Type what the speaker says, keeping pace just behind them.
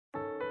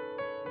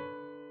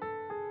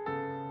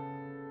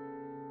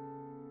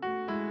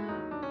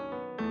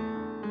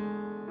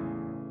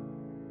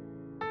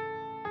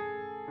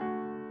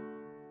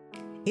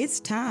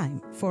It's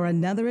time for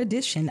another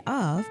edition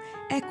of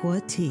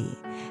Equity.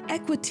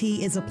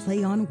 Equity is a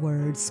play on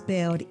words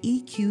spelled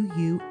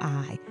EQUI-TEA.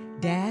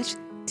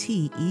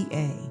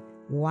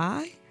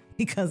 Why?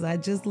 Because I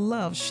just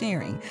love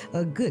sharing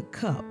a good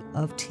cup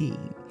of tea.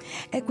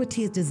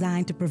 Equity is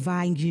designed to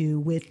provide you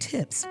with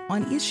tips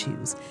on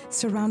issues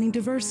surrounding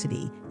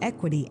diversity,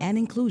 equity, and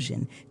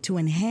inclusion to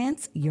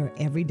enhance your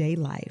everyday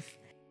life.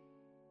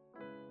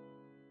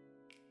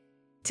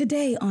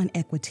 Today on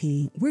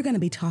Equity, we're going to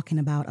be talking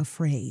about a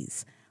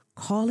phrase,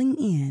 calling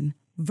in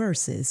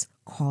versus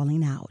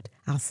calling out.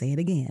 I'll say it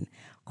again,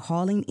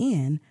 calling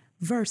in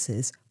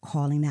versus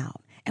calling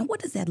out. And what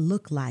does that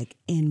look like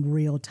in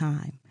real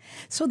time?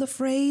 So the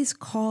phrase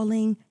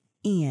calling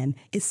in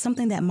is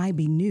something that might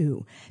be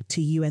new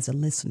to you as a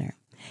listener.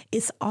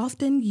 It's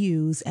often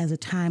used as a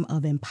time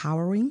of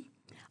empowering,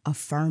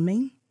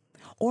 affirming,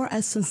 or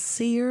a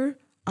sincere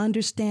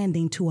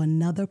understanding to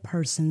another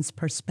person's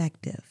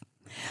perspective.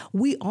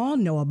 We all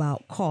know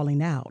about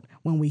calling out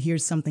when we hear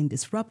something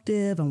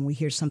disruptive and we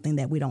hear something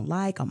that we don't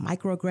like, a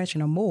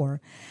microaggression or more.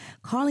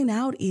 Calling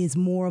out is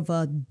more of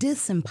a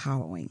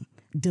disempowering,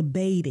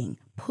 debating,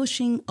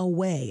 pushing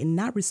away, and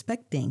not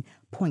respecting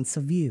points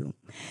of view.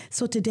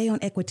 So today on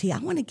Equity, I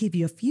want to give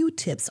you a few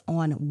tips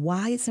on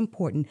why it's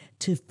important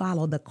to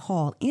follow the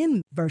call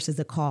in versus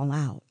the call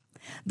out.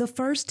 The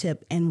first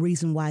tip and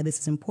reason why this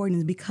is important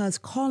is because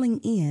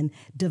calling in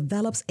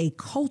develops a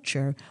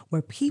culture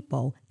where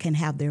people can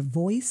have their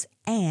voice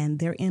and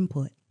their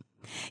input.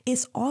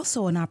 It's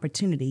also an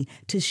opportunity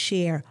to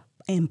share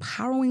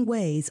empowering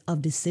ways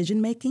of decision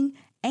making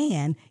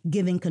and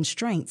giving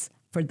constraints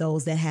for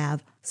those that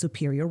have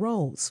superior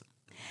roles.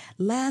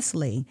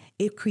 Lastly,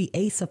 it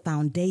creates a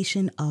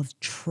foundation of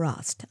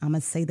trust. I'm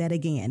going to say that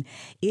again.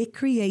 It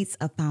creates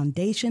a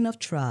foundation of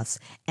trust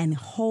and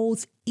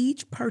holds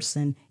each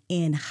person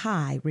in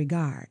high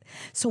regard.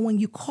 So when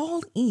you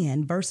call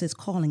in versus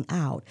calling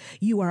out,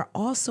 you are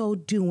also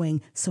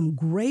doing some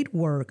great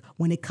work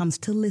when it comes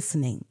to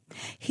listening.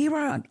 Here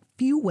are a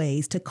few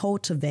ways to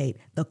cultivate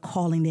the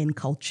calling in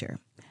culture.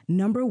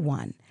 Number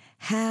one,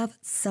 have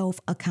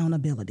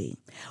self-accountability.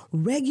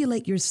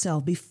 Regulate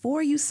yourself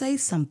before you say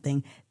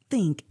something.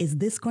 Think, is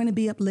this going to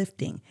be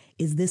uplifting?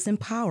 Is this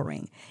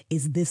empowering?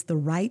 Is this the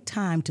right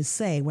time to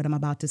say what I'm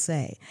about to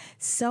say?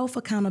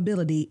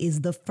 Self-accountability is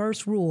the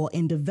first rule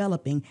in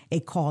developing a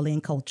call-in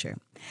culture.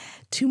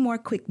 Two more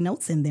quick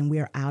notes and then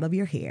we're out of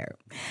your hair.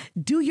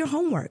 Do your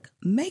homework.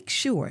 Make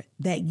sure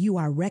that you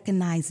are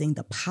recognizing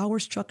the power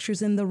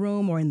structures in the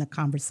room or in the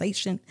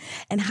conversation,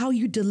 and how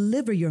you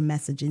deliver your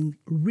messaging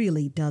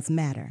really does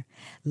matter.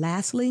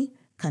 Lastly,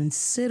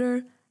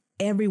 consider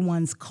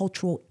everyone's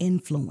cultural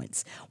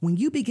influence. When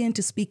you begin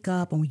to speak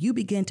up and when you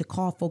begin to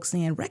call folks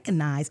in,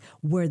 recognize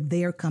where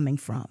they're coming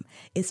from.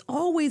 It's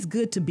always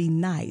good to be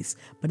nice,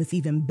 but it's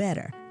even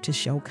better to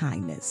show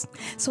kindness.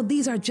 So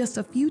these are just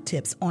a few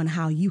tips on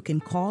how you can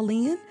call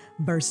in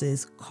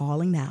versus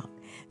calling out.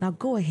 Now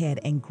go ahead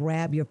and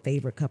grab your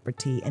favorite cup of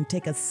tea and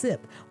take a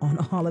sip on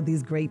all of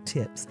these great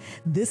tips.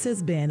 This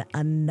has been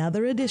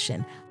another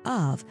edition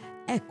of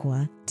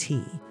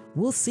Equity.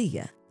 We'll see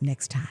you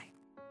next time.